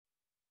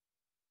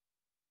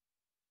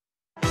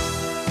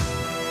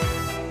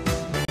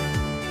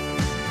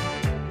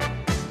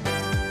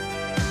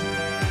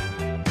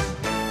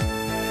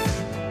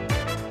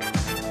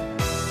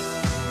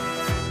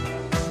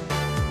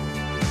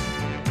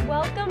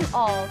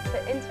all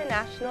to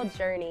International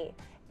Journey.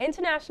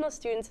 International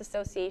Students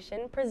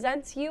Association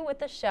presents you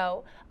with a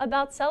show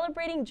about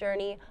celebrating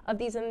journey of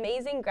these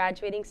amazing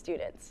graduating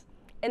students.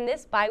 In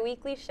this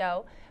bi-weekly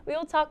show, we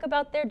will talk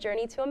about their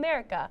journey to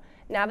America,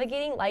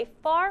 navigating life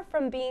far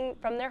from being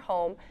from their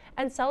home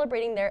and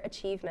celebrating their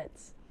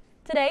achievements.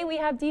 Today we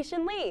have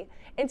Dishan Lee,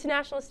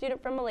 international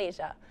student from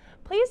Malaysia.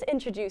 Please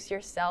introduce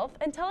yourself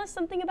and tell us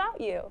something about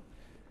you.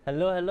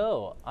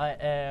 Hello. I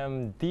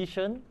am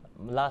Dishan.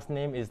 Last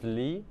name is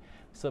Lee.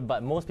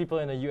 But most people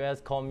in the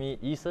US call me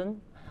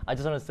Ethan. I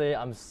just want to say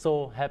I'm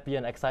so happy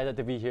and excited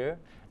to be here.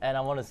 And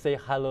I want to say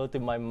hello to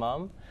my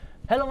mom.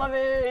 Hello,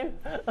 mommy!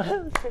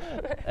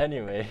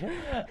 Anyway,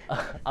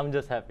 I'm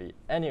just happy.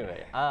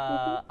 Anyway,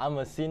 I'm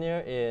a senior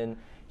in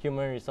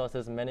Human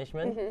Resources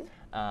Management.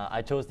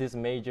 I chose this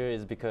major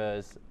is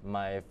because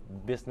my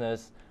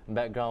business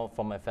background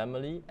from my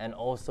family, and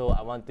also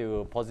I want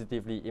to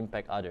positively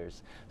impact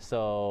others.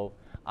 So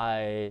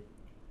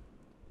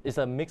it's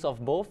a mix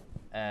of both,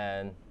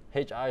 and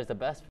HR is the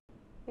best.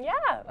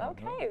 Yeah,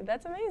 okay,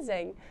 that's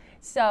amazing.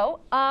 So,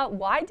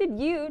 why did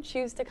you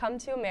choose to come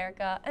to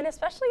America, and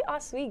especially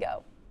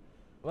Oswego?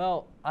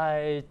 Well,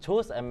 I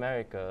chose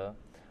America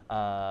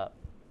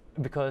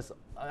because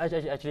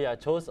actually I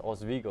chose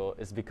Oswego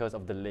is because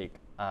of the lake.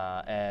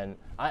 And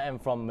I am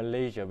from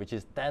Malaysia, which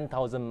is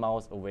 10,000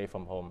 miles away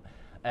from home.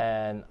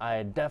 And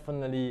I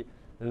definitely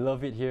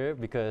love it here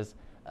because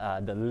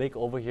the lake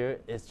over here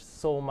is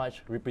so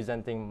much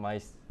representing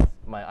my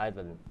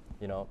island,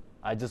 you know.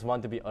 I just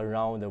want to be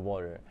around the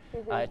water.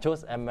 I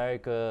chose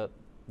America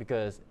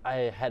because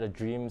I had a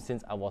dream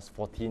since I was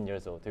 14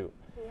 years old too.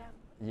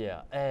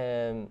 Yeah,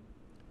 and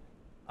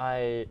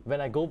when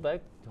I go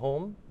back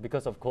home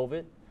because of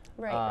COVID,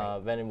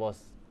 when it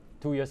was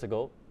 2 years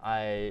ago,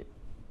 I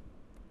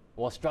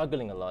was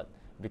struggling a lot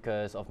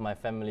because of my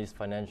family's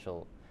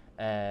financial,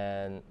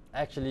 and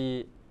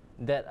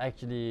that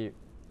actually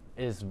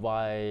is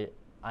why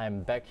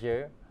I'm back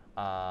here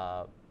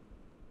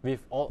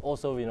with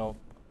also, you know,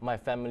 my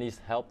family's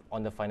help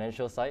on the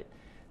financial side.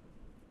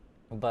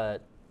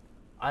 But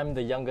I'm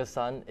the youngest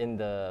son in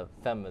the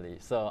family,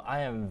 so I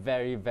am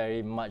very,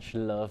 very much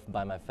loved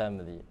by my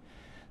family.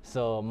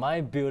 So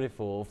my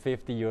beautiful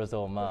 50 years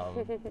old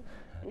mom,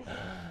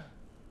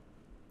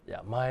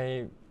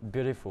 my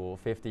beautiful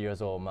 50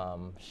 years old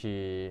mom,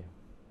 she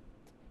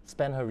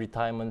spent her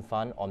retirement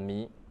fund on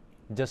me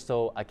just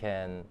so I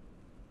can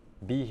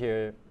be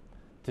here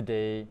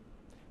today,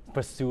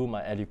 pursue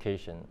my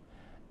education.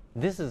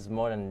 This is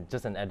more than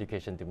just an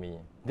education to me.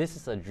 This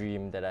is a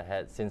dream that I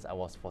had since I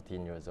was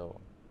 14 years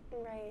old.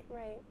 Right.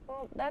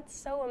 Well, that's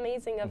so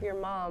amazing of your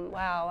mom.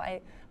 Wow,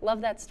 I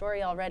love that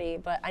story already,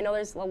 but I know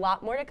there's a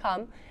lot more to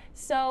come.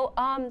 So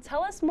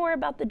tell us more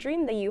about the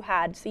dream that you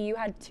had. So you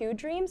had two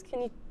dreams.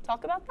 Can you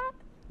talk about that?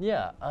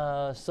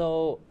 Yeah,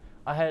 so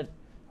I had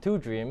two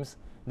dreams.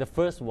 The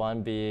first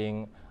one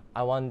being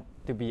I want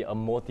to be a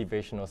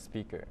motivational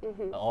speaker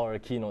or a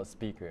keynote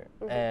speaker.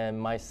 And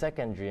my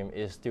second dream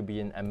is to be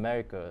in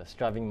America,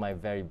 striving my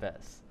very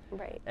best.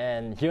 Right.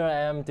 And here I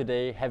am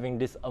today having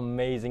this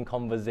amazing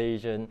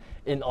conversation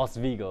in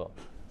Oswego.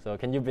 So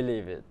can you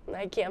believe it?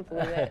 I can't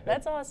believe it.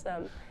 That's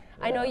awesome.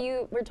 Yeah. I know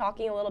you were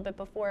talking a little bit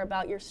before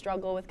about your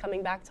struggle with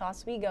coming back to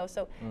Oswego.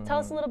 So tell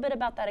us a little bit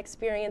about that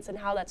experience and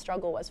how that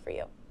struggle was for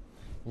you.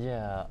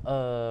 Yeah.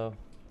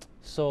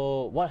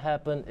 So what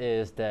happened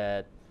is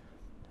that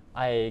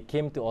I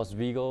came to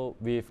Oswego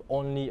with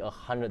only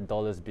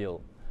 $100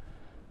 bill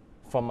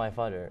from my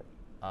father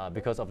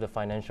because of the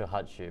financial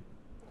hardship.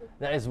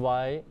 That is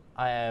why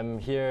I am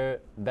here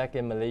back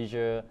in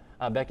Malaysia,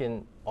 back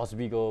in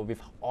Oswego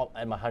with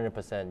at my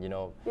 100%, you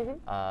know,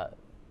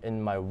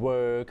 in my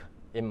work,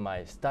 in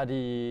my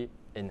study,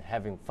 in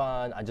having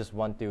fun. I just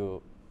want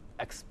to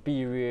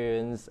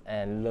experience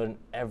and learn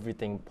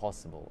everything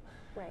possible.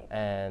 Right.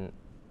 And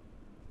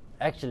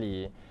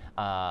actually,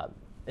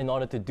 in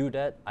order to do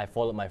that, I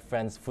followed my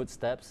friend's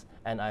footsteps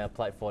and I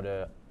applied for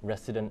the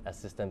resident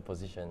assistant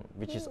position,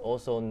 which is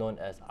also known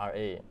as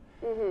RA.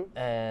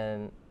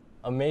 And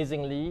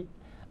amazingly,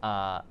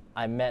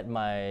 I met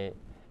my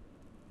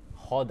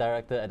hall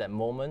director at that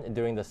moment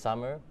during the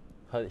summer.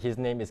 His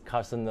name is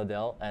Carson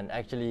Nodell, and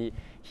actually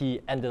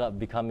he ended up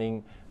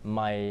becoming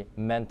my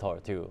mentor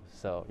too.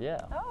 So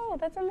yeah. Oh,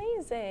 that's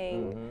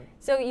amazing.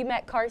 So you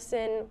met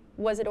Carson,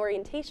 was it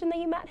orientation that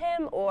you met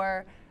him,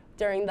 or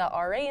during the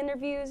RA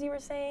interviews you were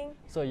saying?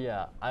 So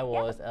yeah, I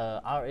was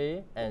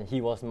RA and he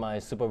was my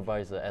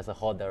supervisor as a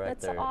hall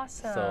director. That's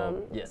awesome.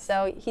 So yes.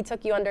 So he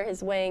took you under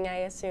his wing, I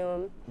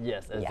assume.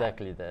 Yes,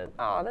 exactly that.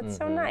 Oh, that's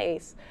so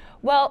nice.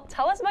 Well,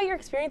 tell us about your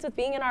experience with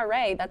being an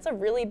RA. That's a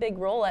really big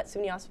role at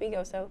SUNY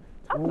Oswego, so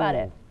talk about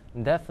it.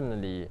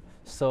 Definitely.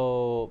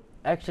 So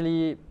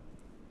actually,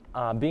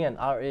 being an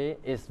RA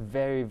is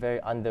very, very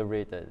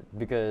underrated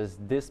because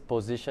this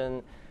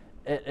position,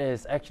 it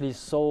is actually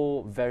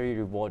so very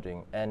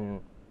rewarding, and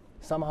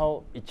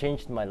somehow it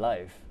changed my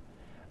life.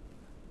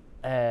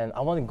 And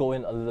I want to go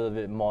in a little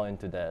bit more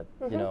into that.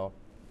 You know,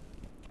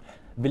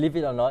 believe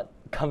it or not,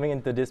 coming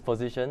into this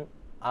position,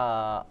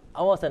 I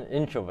was an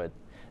introvert.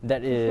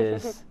 That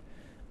is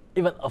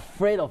even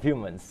afraid of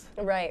humans.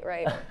 Right,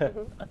 right.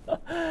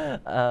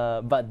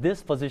 But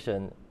this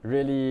position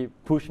really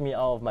pushed me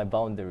out of my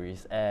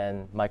boundaries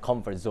and my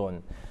comfort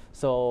zone.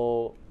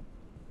 So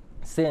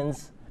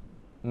since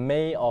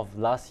May of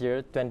last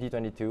year,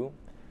 2022,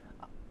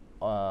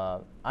 I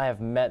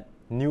have met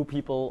new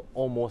people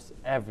almost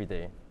every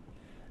day.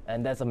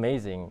 And that's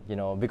amazing, you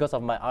know, because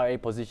of my RA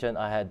position,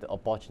 I had the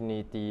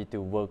opportunity to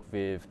work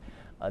with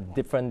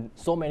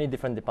so many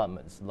different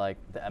departments, like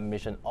the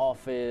admission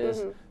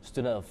office,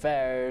 student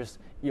affairs,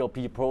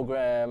 EOP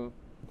program,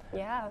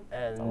 Yeah,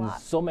 and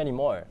so many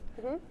more.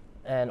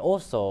 And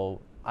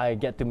also, I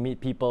get to meet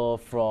people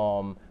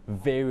from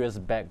various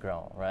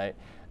backgrounds, right?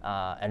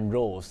 And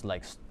roles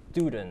like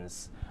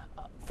students,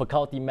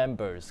 faculty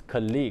members,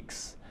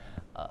 colleagues,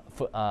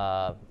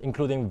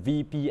 including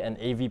VP and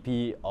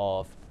AVP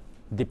of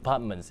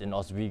departments in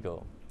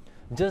Oswego.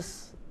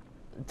 Just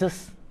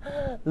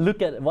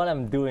look at what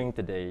I'm doing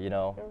today, you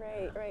know.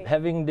 right, right.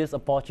 Having this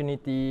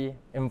opportunity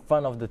in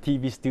front of the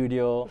TV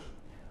studio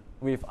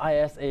with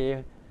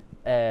ISA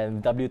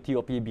and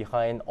WTOP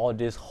behind all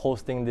this,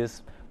 hosting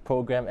this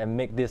program and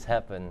make this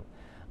happen.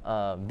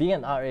 Being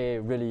an RA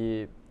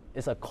really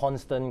is a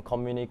constant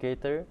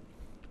communicator,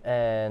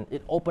 and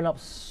it opened up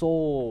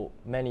so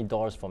many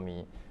doors for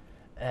me.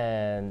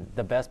 And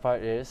the best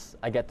part is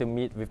I get to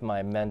meet with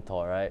my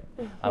mentor, right?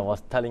 I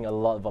was telling a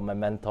lot about my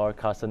mentor,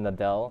 Carson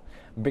Nadell.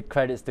 Big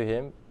credits to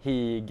him.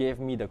 He gave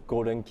me the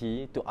golden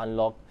key to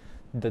unlock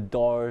the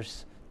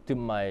doors to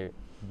my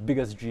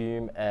biggest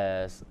dream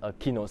as a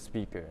keynote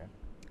speaker.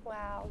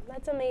 Wow,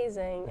 that's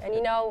amazing. And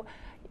you know,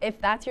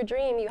 if that's your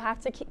dream, you have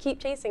to keep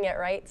chasing it,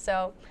 right?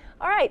 So,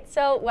 all right,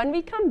 so when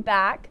we come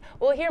back,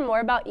 we'll hear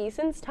more about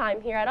Eason's time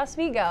here at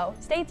Oswego.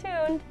 Stay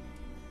tuned.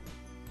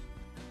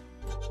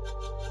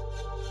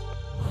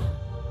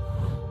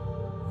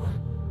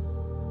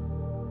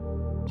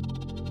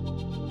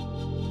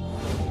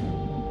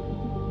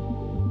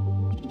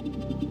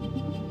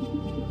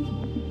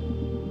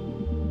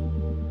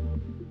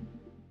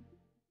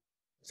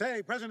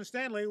 Say, President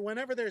Stanley,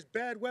 whenever there's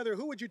bad weather,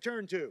 who would you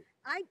turn to?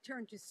 I'd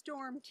turn to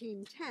Storm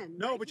Team 10.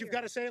 No, right but you've here.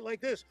 got to say it like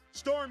this.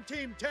 Storm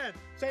Team 10.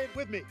 Say it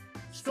with me.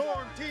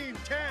 Storm Team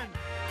 10.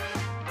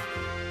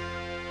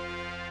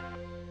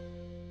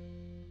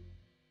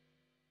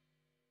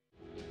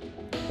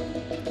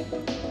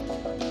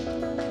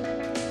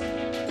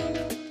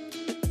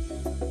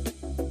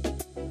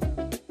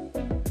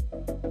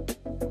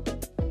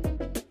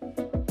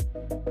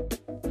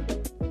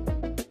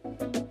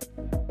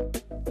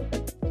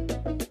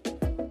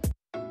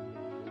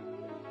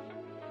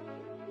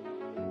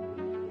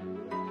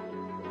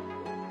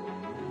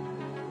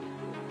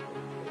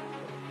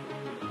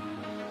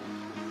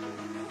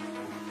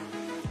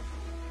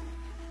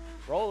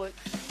 Roll it.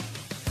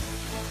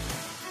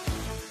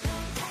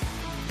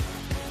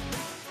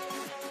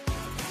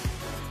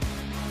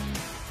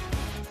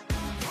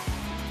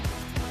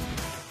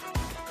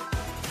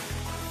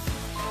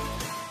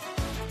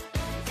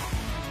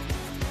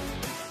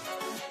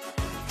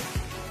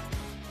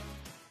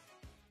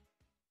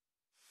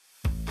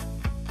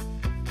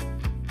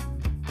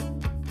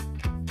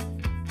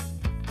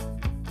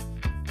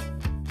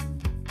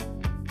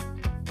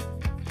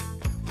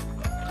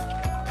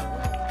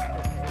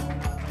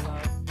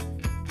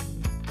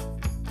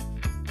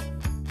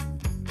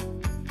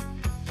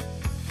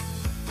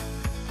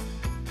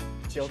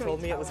 Jill Should told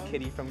we me it was tell him?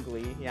 Kitty from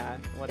Glee. Yeah,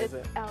 what is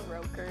it? Al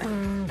Roker.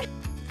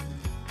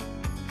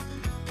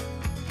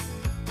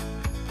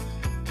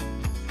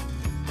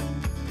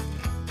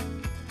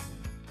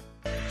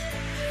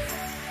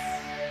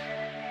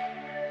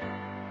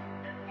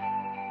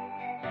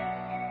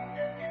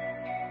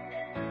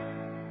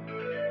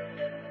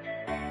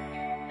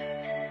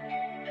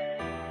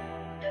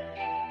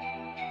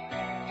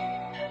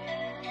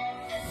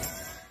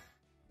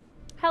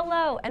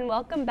 Hello, and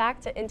welcome back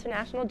to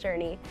International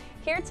Journey.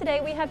 Here today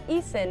we have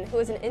Eason, who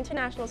is an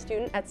international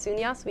student at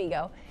SUNY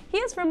Oswego. He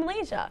is from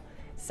Malaysia.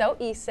 So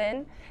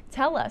Eason,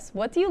 tell us,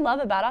 what do you love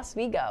about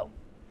Oswego?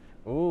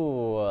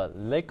 Ooh,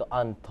 Lake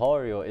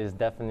Ontario is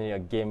definitely a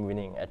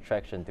game-winning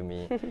attraction to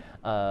me.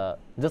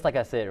 Just like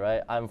I said,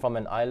 right, I'm from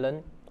an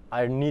island.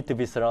 I need to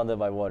be surrounded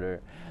by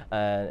water,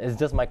 and it's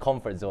just my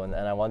comfort zone,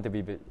 and I want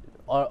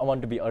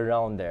to be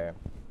around there.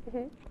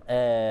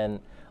 And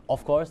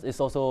of course, it's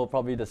also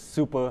probably the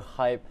super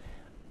hype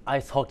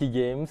ice hockey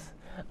games.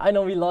 I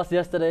know we lost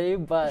yesterday,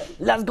 but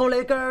let's go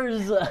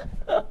Lakers!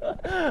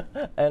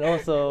 And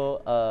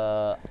also,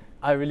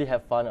 I really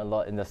have fun a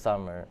lot in the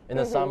summer. In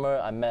the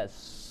summer, I met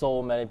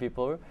so many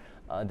people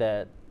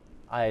that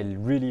I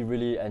really,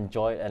 really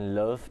enjoyed and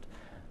loved.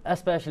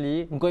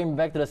 Especially, going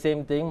back to the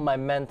same thing, my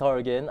mentor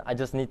again, I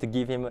just need to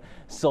give him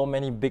so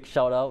many big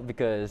shout out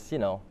because, you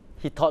know,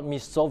 he taught me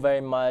so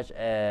very much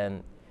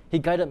and he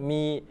guided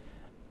me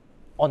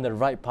on the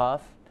right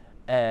path.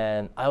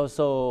 And I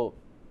also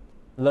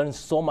learned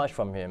so much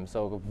from him.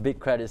 So big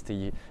credits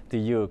to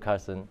you,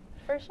 Carson.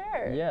 For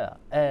sure. Yeah,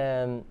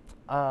 and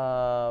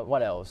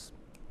what else?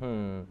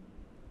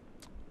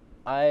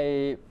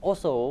 I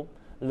also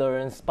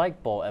learned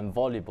spike ball and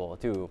volleyball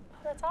too.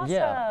 that's awesome.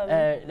 Yeah,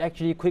 and it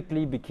actually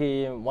quickly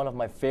became one of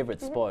my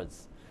favorite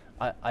sports.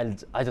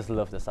 I just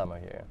love the summer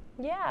here.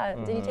 Yeah.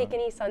 Did you take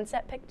any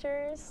sunset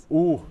pictures?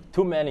 Ooh,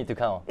 too many to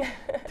count.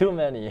 Too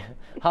many.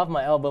 Half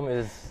my album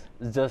is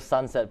just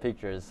sunset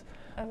pictures.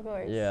 Of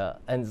course. Yeah,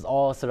 and it's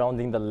all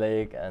surrounding the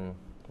lake, and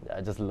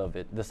I just love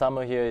it. The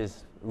summer here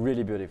is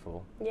really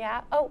beautiful.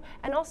 Yeah. Oh,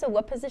 and also,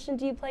 what position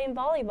do you play in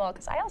volleyball?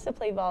 Because I also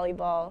play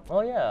volleyball.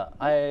 Oh yeah,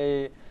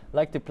 I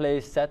like to play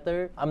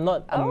setter. I'm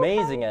not Oh,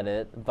 amazing okay. at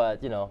it,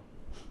 but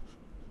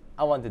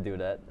I want to do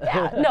that.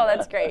 Yeah. No,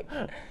 that's great.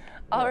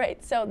 All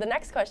right. So the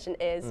next question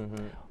is,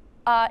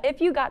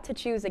 if you got to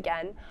choose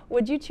again,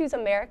 would you choose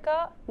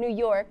America, New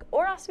York,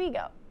 or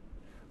Oswego?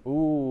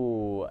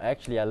 Ooh,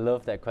 actually, I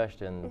love that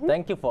question.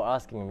 Thank you for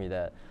asking me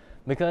that.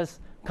 Because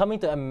coming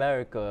to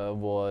America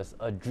was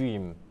a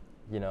dream,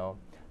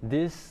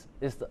 This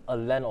is a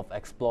land of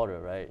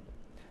explorer, right?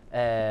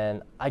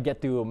 And I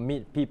get to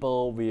meet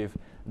people with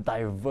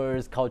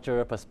diverse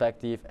cultural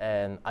perspective,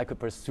 and I could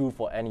pursue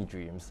for any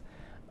dreams.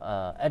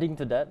 Adding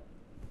to that,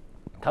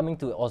 coming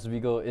to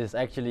Oswego is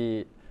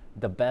actually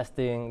the best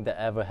thing that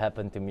ever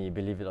happened to me,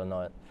 believe it or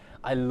not.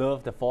 I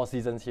love the 4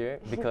 seasons here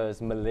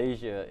because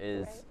Malaysia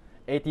is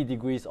 80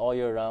 degrees all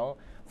year round.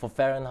 For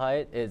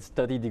Fahrenheit, it's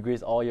 30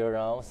 degrees all year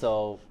round.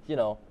 So,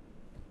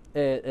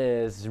 it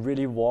is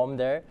really warm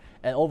there.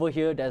 And over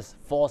here, there's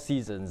 4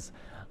 seasons.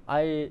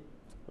 I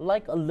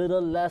like a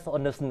little less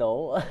on the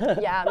snow.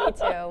 Yeah, me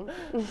too.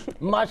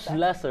 Much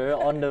lesser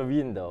on the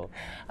wind though.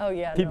 Oh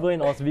yeah. People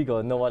in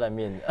Oswego know what I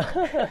mean.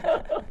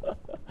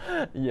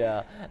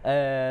 Yeah,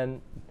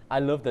 and I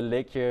love the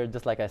lake here,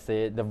 just like I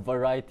said, the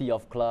variety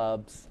of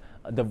clubs,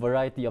 the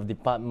variety of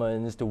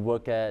departments to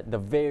work at, the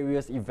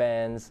various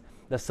events,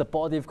 the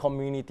supportive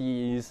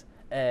communities,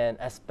 and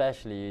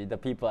especially the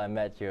people I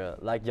met here,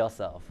 like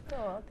yourself.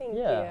 Oh, thank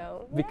Yeah,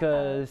 you.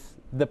 because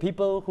the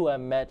people who I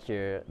met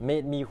here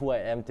made me who I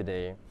am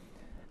today.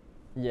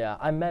 Yeah,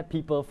 I met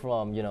people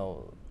from,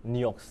 New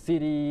York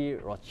City,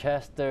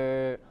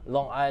 Rochester,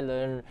 Long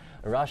Island,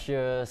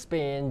 Russia,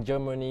 Spain,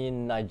 Germany,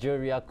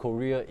 Nigeria,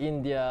 Korea,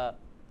 India.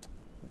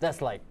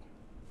 That's like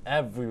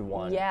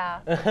everyone.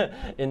 Yeah.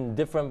 In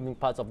different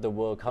parts of the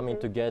world coming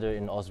together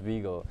in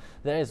Oswego.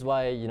 That is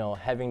why,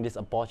 having this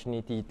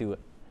opportunity to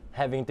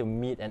having to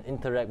meet and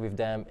interact with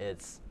them,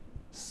 it's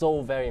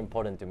so very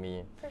important to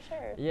me. For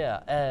sure.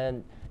 Yeah,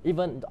 and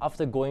even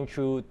after going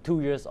through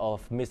 2 years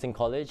of missing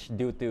college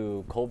due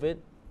to COVID,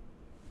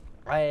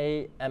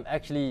 I am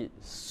actually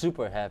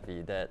super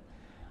happy that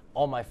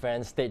all my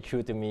friends stayed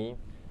true to me.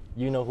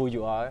 You know who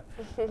you are.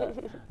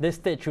 They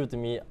stayed true to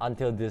me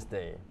until this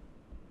day.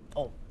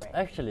 Oh,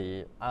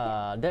 actually,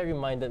 that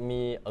reminded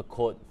me a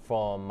quote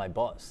from my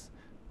boss.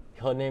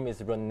 Her name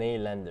is Renee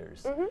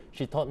Landers.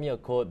 She taught me a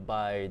quote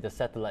by the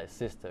Satellite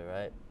Sister,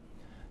 right?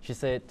 She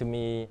said to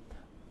me,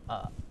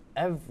 not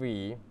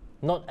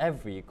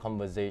every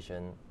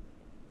conversation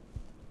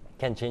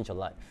can change your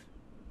life,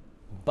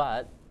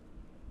 but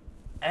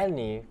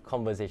any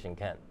conversation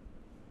can.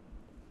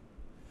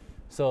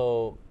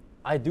 So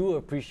I do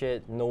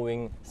appreciate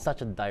knowing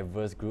such a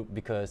diverse group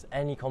because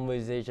any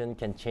conversation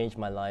can change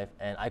my life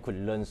and I could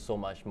learn so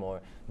much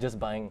more just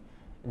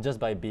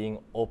by being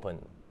open,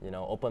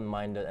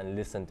 open-minded and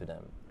listen to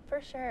them.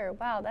 For sure.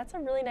 Wow, that's a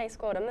really nice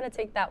quote. I'm going to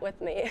take that with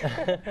me.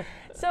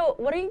 So,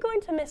 what are you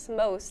going to miss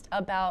most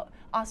about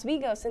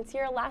Oswego since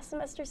you're a last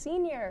semester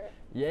senior?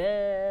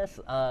 Yes,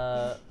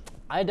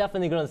 I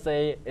definitely gonna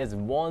say it's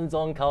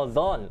Wonzon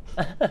Calzone.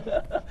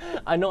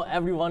 I know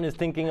everyone is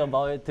thinking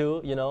about it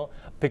too,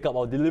 pick up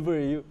or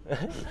delivery,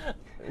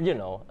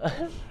 Yeah.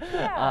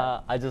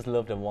 I just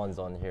love the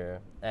Wonzon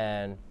here,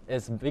 and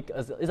it's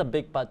a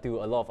big part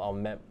to a lot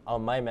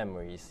of my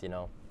memories,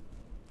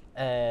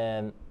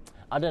 And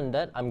other than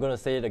that, I'm gonna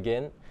say it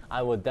again.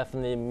 I will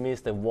definitely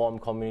miss the warm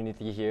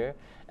community here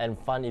and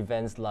fun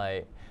events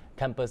like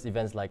campus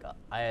events like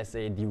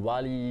ISA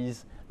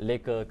Diwalis,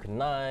 Laker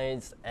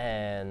Nights,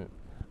 and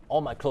all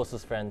my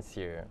closest friends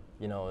here.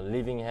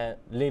 Living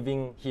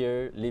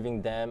here,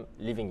 leaving them,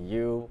 leaving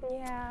you.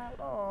 Yeah.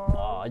 Aww.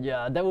 Oh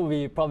yeah, that would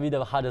be probably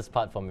the hardest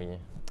part for me.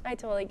 I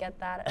totally get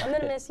that. I'm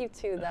going to miss you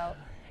too, though.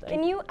 Thank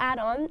Can you add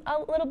on a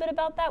little bit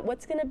about that? What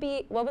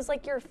was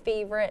like your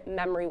favorite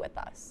memory with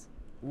us?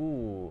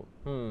 Ooh,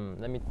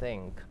 let me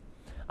think.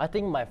 I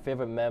think my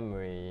favorite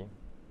memory,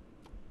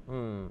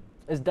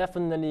 is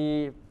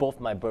definitely both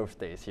my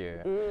birthdays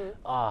here.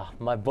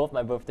 Both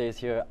my birthdays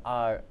here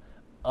are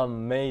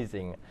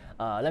amazing.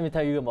 Let me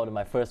tell you about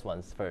my first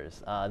ones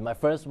first. My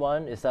first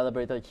one is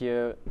celebrated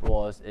here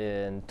was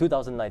in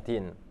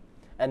 2019.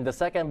 And the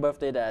second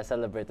birthday that I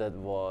celebrated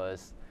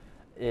was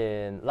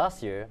in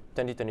last year,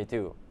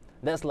 2022.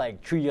 That's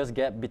like 3 years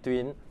gap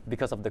between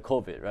because of the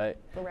COVID, right?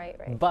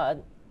 Right.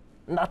 But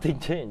nothing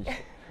changed.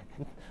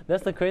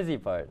 That's the crazy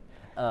part.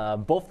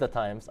 Both the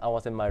times I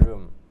was in my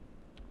room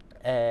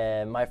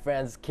and my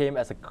friends came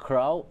as a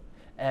crowd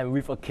and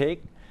with a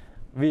cake.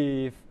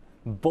 With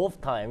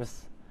both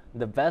times,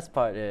 the best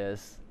part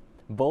is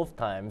both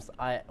times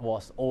I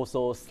was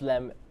also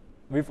slammed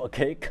with a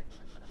cake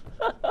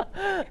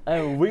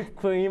and whipped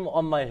cream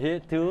on my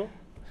head too.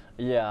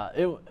 Yeah,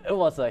 it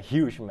was a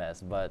huge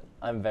mess, but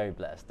I'm very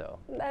blessed though.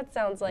 That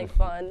sounds like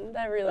fun.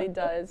 That really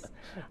does.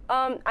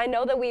 I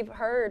know that we've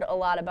heard a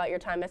lot about your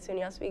time at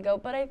SUNY Oswego,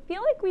 but I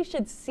feel like we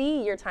should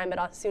see your time at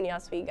SUNY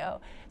Oswego.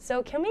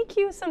 So can we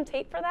cue some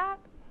tape for that?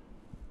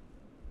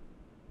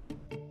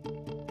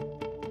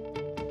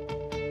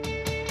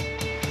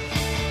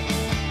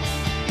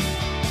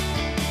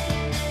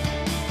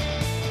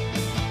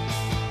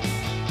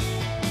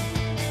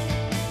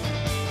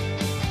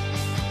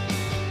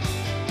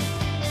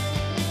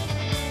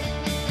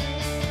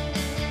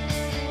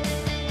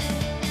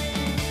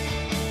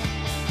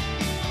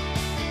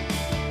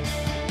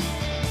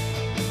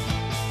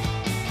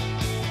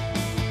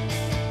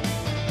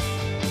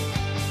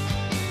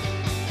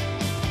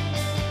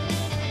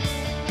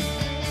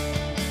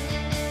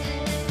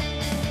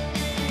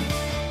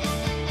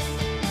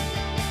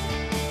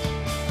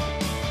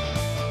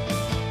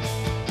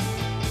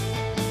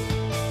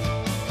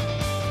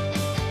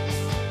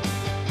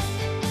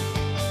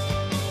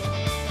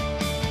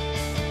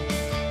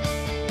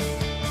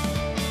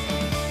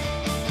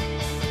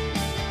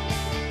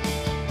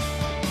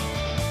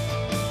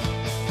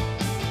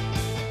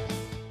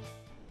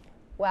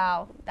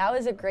 Wow, that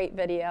was a great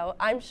video.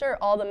 I'm sure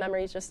all the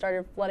memories just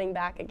started flooding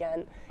back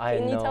again.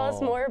 Can you tell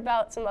us more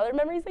about some other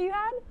memories that you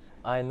had?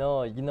 I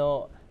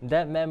know,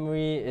 that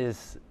memory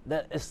is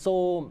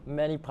so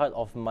many part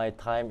of my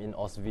time in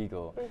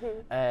Oswego.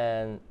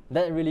 And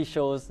that really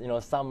shows,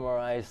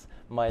 summarize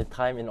my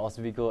time in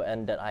Oswego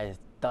and that I've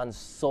done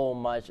so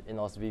much in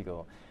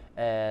Oswego.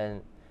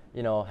 And,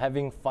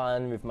 having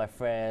fun with my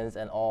friends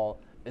and all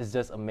is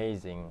just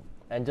amazing.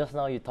 And just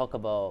now you talk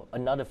about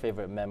another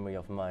favorite memory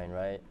of mine,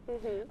 right?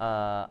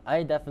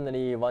 I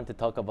definitely want to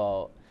talk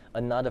about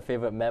another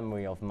favorite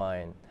memory of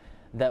mine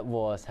that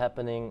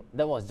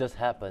just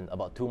happened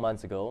about 2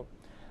 months ago.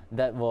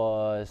 That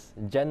was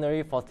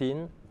January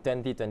 14,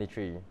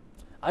 2023.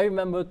 I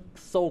remember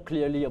so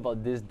clearly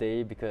about this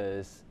day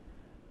because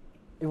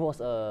it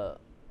was a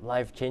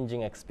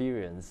life-changing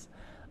experience.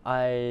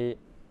 I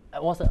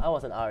was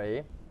an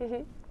RA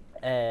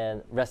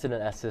and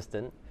resident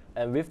assistant.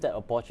 And with that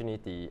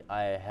opportunity,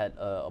 I had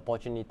an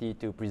opportunity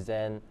to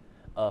present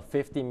a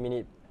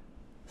 15-minute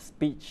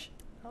speech.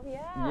 Oh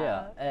yeah.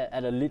 Yeah,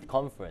 at a lead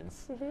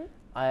conference.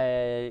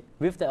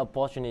 With that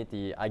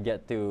opportunity, I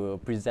get to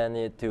present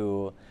it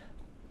to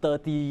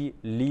 30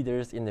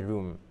 leaders in the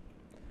room.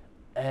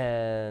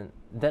 And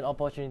that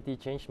opportunity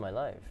changed my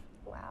life.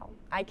 Wow,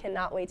 I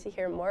cannot wait to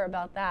hear more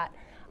about that.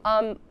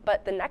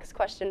 But the next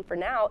question for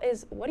now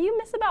is, what do you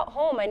miss about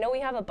home? I know we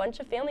have a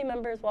bunch of family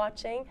members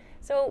watching,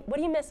 so what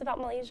do you miss about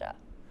Malaysia?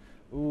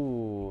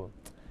 Ooh,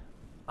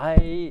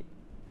 I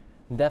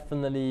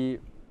definitely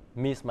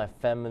miss my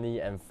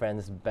family and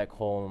friends back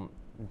home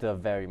the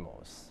very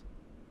most.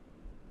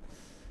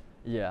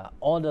 Yeah,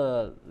 all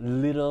the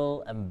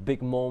little and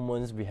big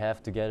moments we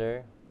have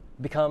together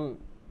become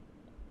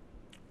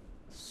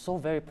so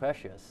very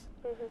precious.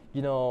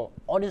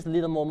 All these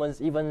little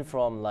moments, even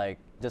from like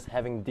just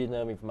having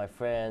dinner with my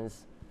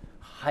friends,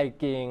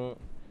 hiking,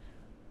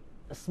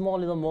 small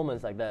little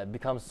moments like that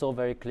become so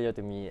very clear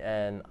to me,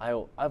 and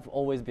I've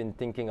always been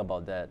thinking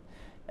about that.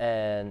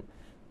 And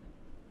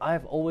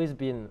I've always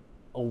been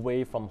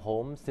away from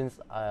home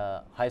since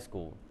high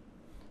school.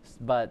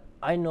 But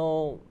I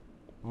know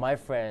my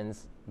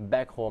friends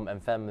back home and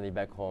family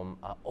back home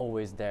are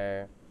always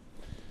there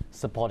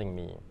supporting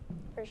me.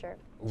 For sure.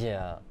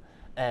 Yeah.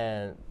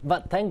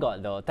 But thank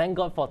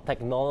God for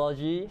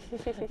technology.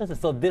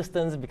 So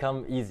distance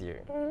become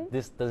easier.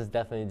 Distance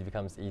definitely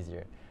becomes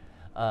easier.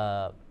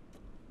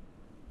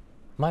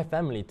 My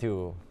family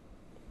too.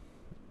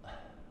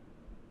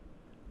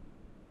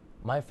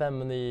 My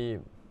family,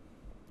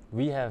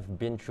 we have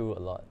been through a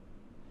lot.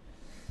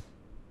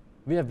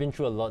 We have been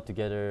through a lot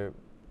together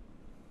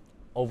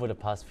over the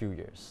past few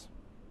years.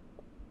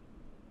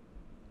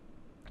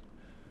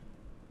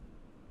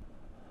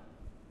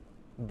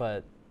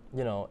 But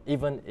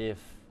even if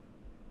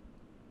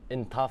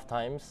in tough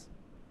times,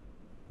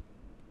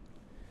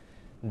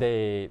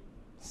 they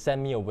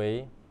send me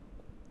away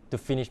to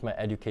finish my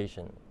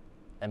education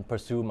and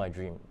pursue my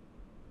dream.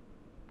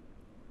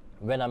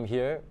 When I'm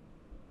here,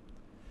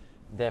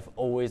 they've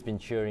always been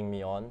cheering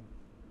me on,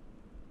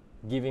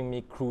 giving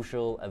me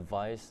crucial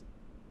advice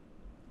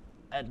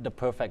at the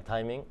perfect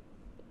timing.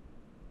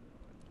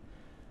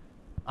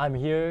 I'm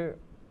here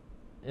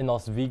in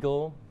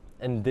Oswego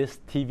in this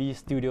TV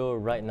studio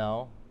right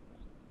now.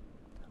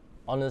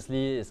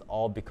 Honestly, it's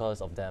all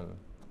because of them,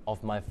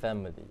 of my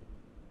family.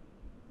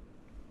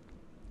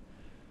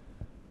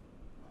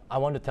 I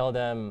want to tell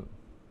them,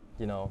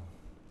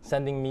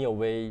 sending me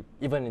away,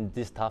 even in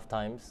these tough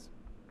times,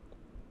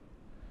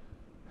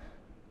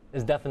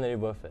 is definitely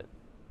worth it.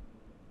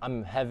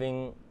 I'm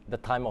having the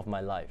time of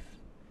my life.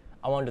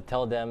 I want to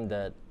tell them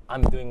that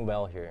I'm doing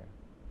well here,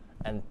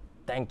 and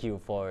thank you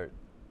for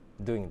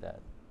doing that.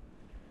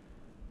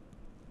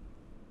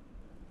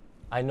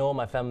 I know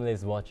my family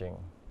is watching,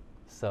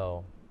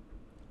 so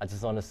I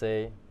just want to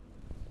say,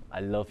 I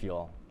love you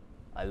all.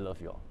 I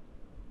love you all.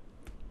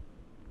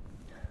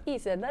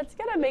 Ethan, that's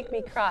gonna make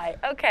me cry.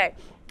 Okay,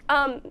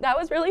 that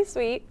was really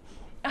sweet.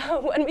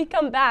 When we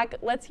come back,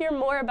 let's hear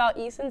more about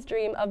Ethan's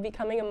dream of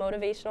becoming a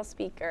motivational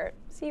speaker.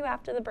 See you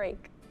after the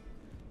break.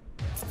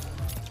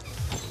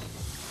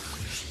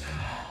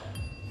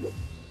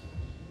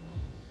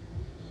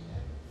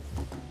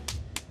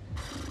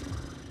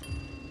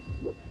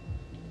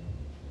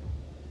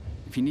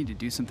 If you need to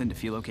do something to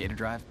feel okay to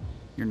drive,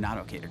 you're not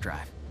okay to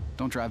drive.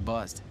 Don't drive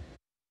buzzed.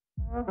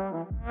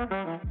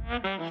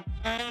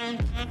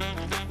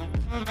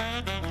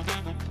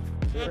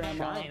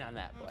 Shine on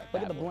that black.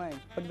 Look at the bling.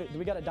 Look at do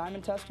we got a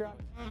diamond tester on?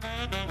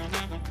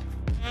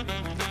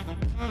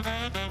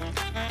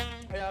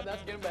 Yeah,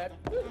 that's getting bad.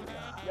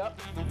 Yep.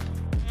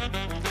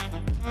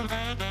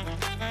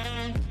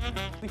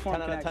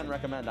 10 out of 10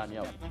 recommend on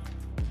Yelp.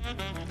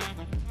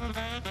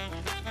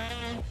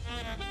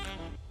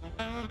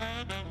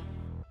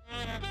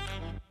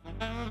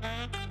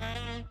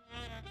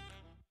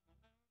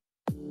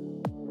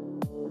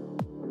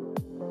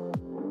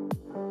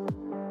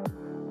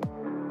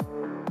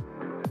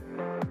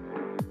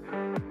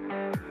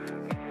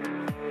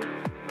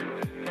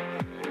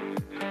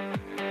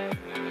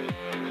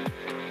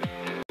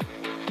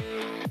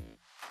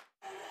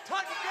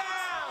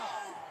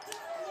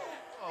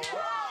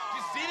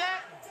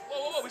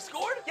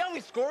 Yeah,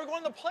 we scored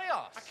going to the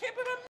playoffs. I can't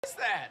believe I missed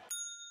that.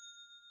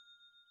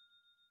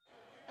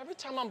 Every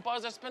time I'm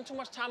buzzed, I spend too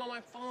much time on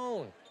my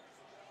phone.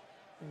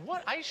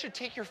 What? I should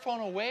take your phone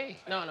away.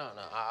 No.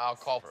 I'll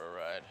call for a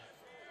ride.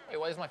 Hey,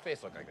 why does my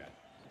face look like that?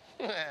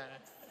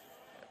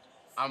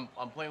 I'm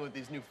playing with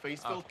these new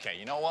face filters. Okay,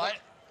 you know what?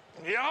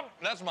 Yep,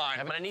 that's mine.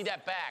 I'm gonna need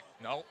that back.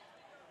 No.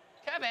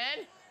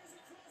 Kevin!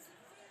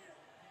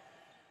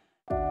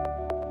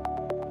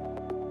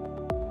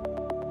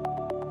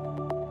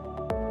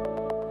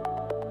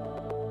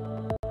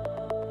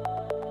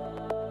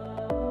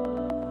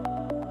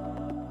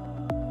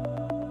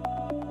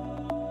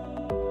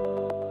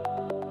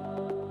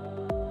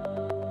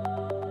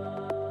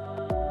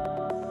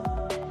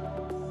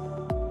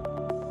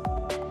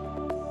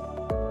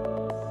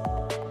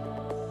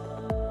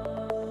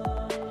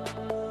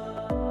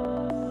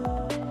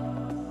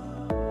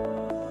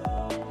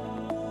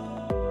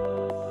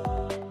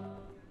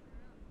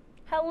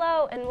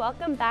 Hello and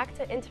welcome back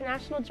to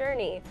International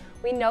Journey.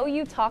 We know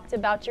you talked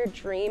about your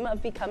dream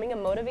of becoming a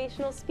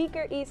motivational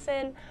speaker,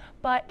 Ethan,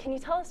 but can you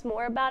tell us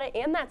more about it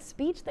and that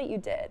speech that you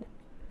did?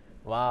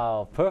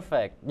 Wow,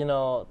 perfect.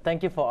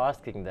 Thank you for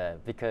asking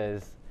that,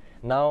 because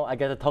now I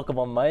get to talk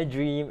about my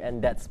dream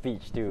and that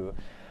speech too.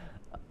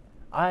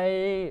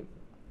 I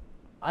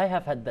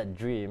have had that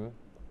dream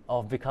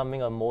of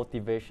becoming a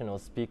motivational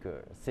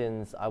speaker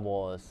since I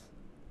was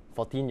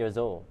 14 years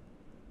old.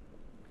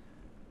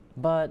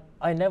 But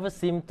I never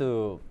seemed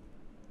to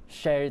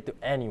share it to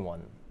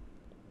anyone.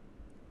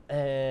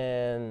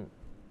 And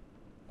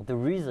the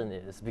reason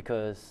is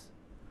because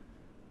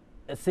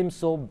it seems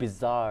so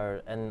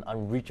bizarre and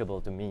unreachable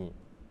to me.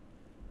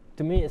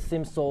 To me, it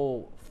seems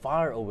so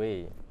far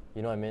away.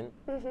 You know what I mean?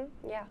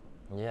 Mm-hmm, yeah.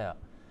 Yeah.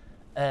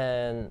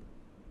 And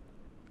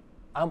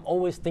I'm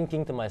always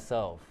thinking to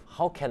myself,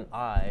 how can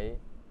I,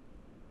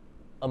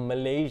 a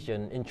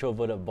Malaysian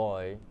introverted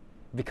boy,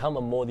 become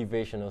a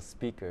motivational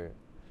speaker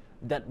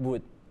that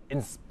would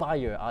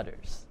inspire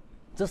others?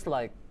 Just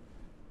like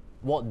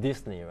Walt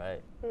Disney,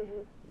 right?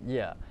 Mm-hmm.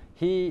 Yeah.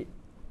 He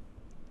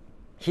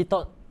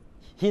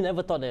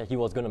never thought that he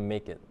was gonna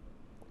make it.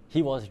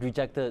 He was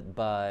rejected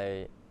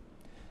by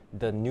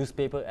the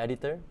newspaper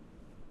editor.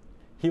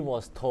 He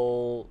was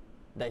told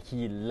that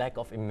he lacked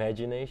of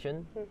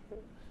imagination. Mm-hmm.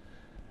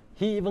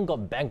 He even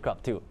got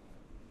bankrupt too.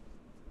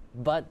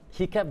 But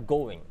he kept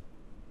going.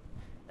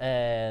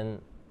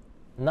 And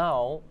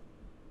now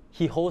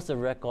he holds a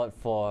record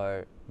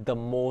for the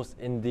most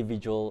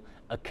individual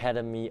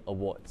Academy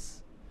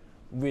Awards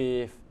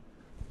with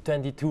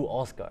 22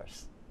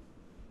 Oscars.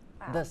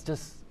 Wow. That's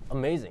just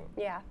amazing.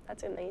 Yeah,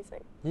 that's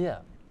amazing. Yeah.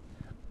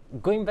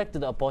 Going back to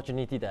the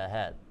opportunity that I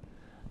had,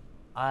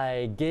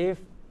 I gave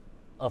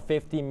a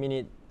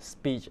 50-minute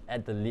speech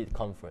at the LEAD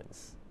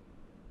conference.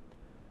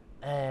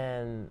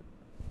 And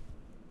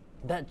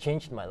that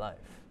changed my life.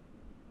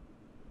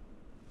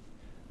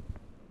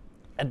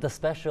 At the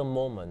special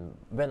moment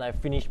when I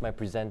finished my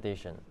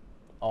presentation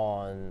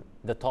on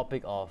the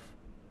topic of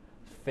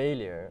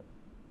failure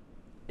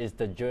is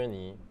the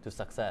journey to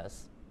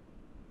success,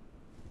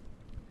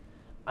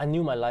 I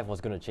knew my life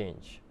was going to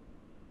change.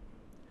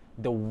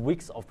 The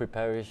weeks of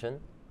preparation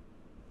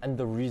and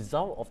the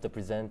result of the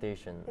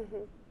presentation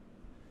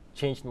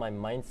changed my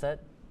mindset,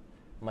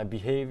 my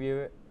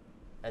behavior,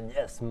 and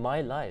yes,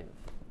 my life.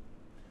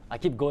 I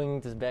keep going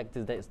back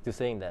to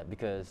saying that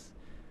because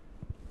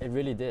it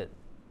really did.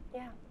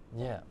 Yeah.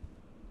 Yeah.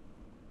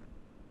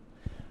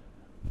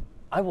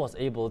 I was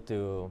able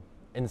to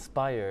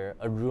inspire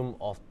a room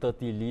of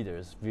 30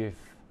 leaders with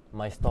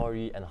my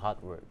story and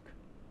hard work.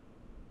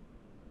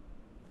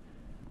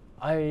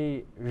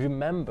 I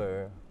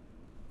remember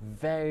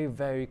very,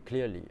 very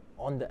clearly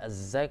on the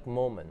exact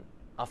moment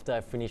after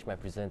I finished my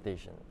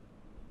presentation.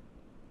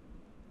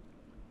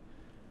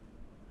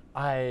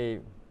 I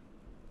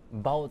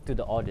bowed to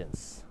the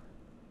audience.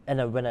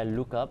 And when I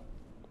look up,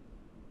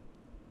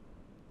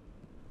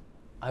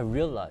 I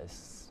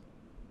realized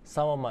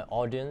some of my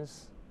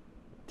audience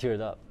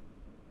teared up.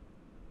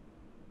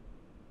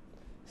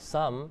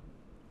 Some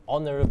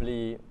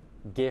honorably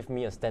gave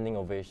me a standing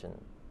ovation.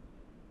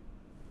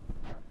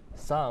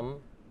 Some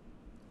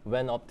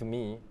went up to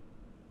me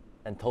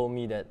and told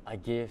me that I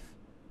gave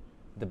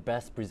the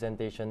best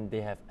presentation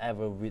they have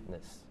ever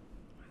witnessed.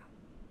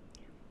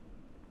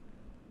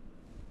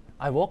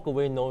 I walk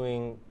away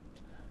knowing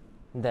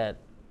that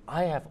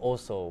I have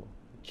also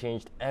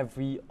changed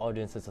every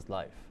audience's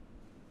life,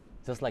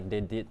 just like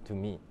they did to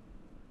me.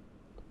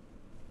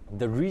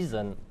 The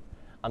reason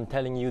I'm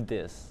telling you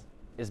this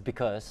is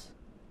because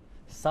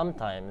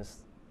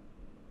sometimes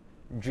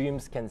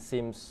dreams can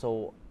seem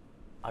so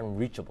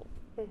unreachable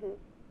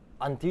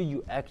until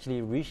you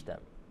actually reach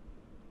them.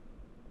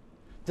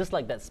 Just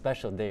like that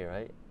special day,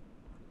 right?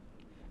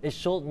 It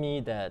showed me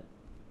that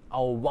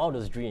our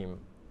wildest dreams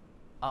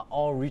are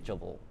all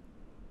reachable.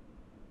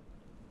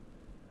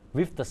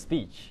 With the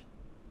speech,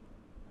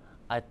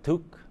 I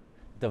took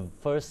the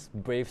first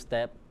brave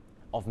step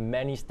of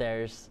many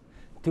stairs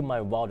to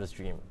my wildest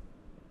dream.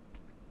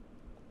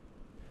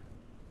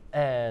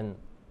 And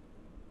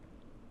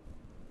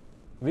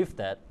with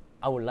that,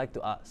 I would like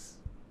to ask,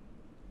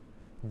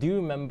 do you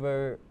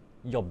remember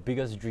your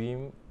biggest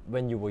dream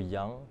when you were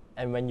young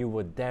and when you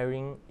were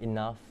daring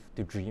enough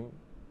to dream?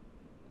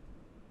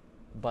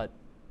 But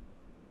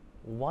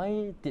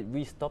why did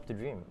we stop to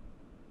dream?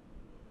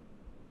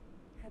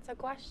 That's a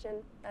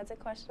question. That's a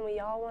question we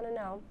all want to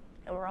know,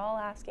 and we're all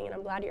asking, and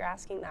I'm glad you're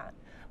asking that.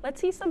 Let's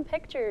see some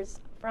pictures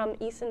from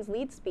Eason's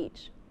lead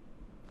speech.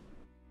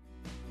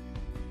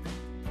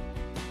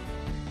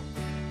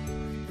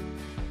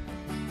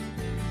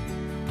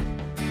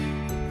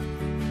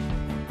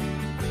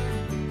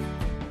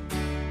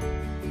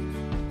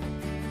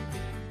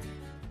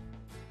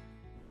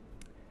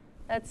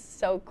 That's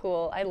so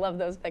cool. I love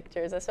those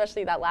pictures,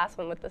 especially that last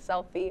one with the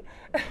selfie.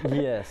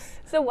 Yes.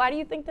 So why do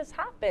you think this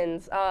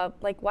happens?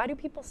 Like, why do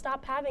people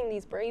stop having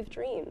these brave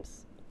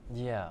dreams?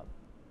 Yeah.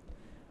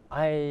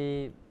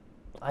 I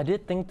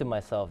did think to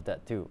myself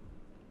that too.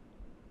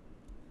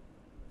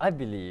 I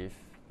believe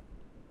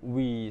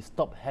we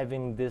stop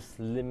having these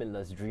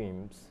limitless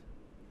dreams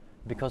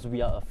because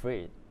we are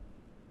afraid.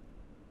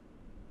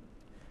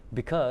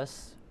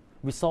 Because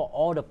we saw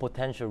all the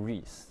potential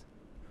risks.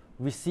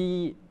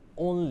 We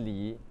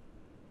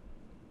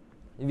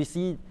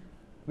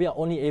are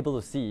only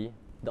able to see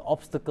the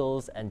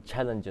obstacles and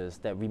challenges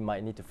that we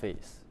might need to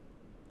face.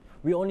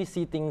 We only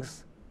see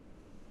things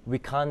we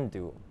can't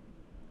do,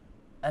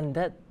 and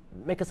that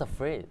makes us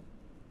afraid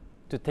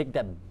to take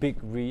that big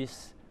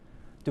risk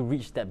to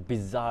reach that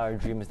bizarre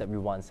dreams that we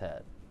once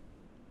had.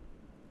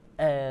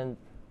 And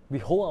we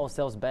hold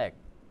ourselves back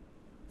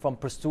from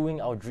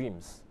pursuing our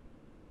dreams.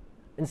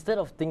 Instead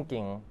of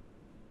thinking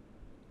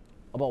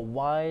about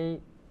why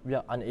we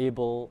are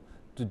unable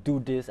to do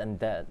this and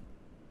that,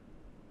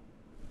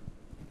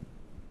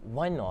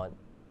 why not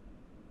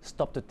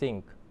stop to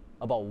think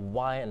about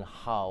why and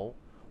how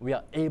we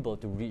are able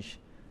to reach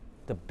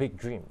the big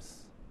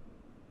dreams?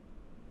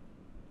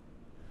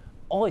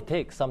 All it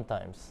takes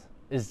sometimes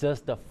is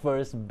just the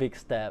first big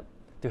step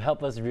to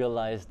help us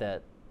realize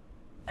that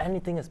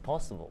anything is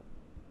possible.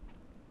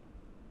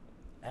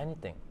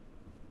 Anything.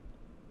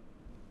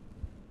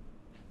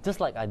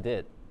 Just like I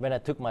did when I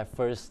took my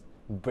first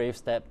brave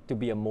step to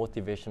be a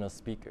motivational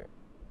speaker.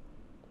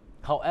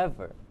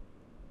 However,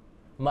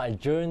 my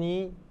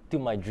journey to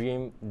my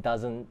dream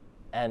doesn't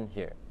end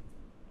here.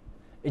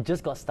 It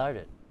just got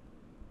started.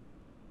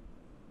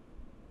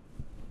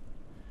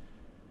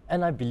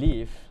 And I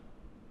believe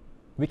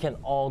we can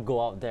all go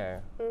out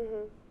there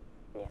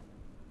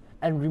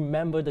and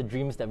remember the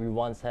dreams that we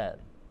once had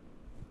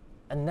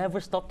and never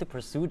stop to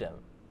pursue them.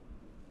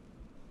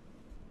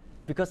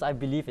 Because I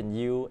believe in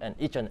you and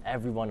each and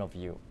every one of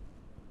you.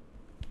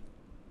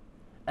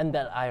 And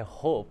that I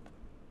hope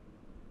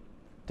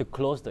to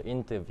close the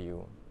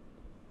interview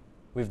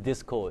with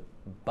this quote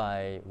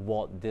by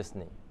Walt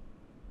Disney.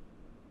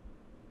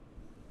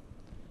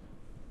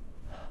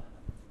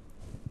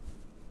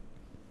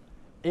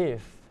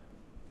 If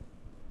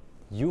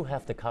you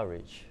have the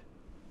courage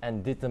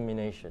and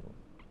determination,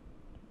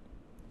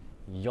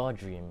 your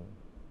dream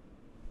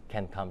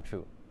can come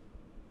true.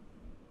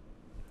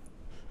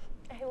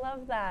 I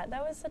love that.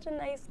 That was such a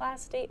nice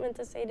last statement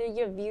to say to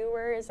your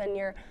viewers and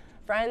your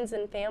friends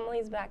and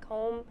families back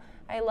home.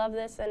 I love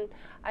this, and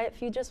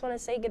if you just want to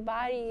say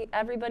goodbye to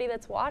everybody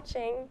that's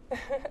watching.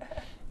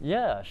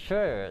 Yeah,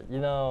 sure. You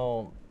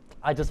know,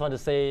 I just want to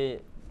say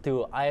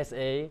to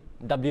ISA,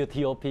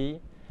 WTOP,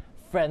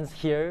 friends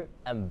here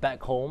and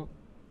back home,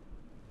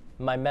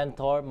 my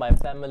mentor, my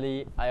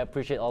family, I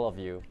appreciate all of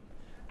you.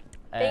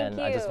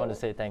 And I just want to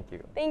say thank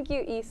you. Thank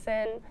you,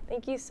 Eason.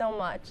 Thank you so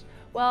much.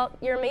 Well,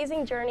 your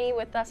amazing journey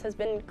with us has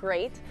been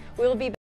great. We'll be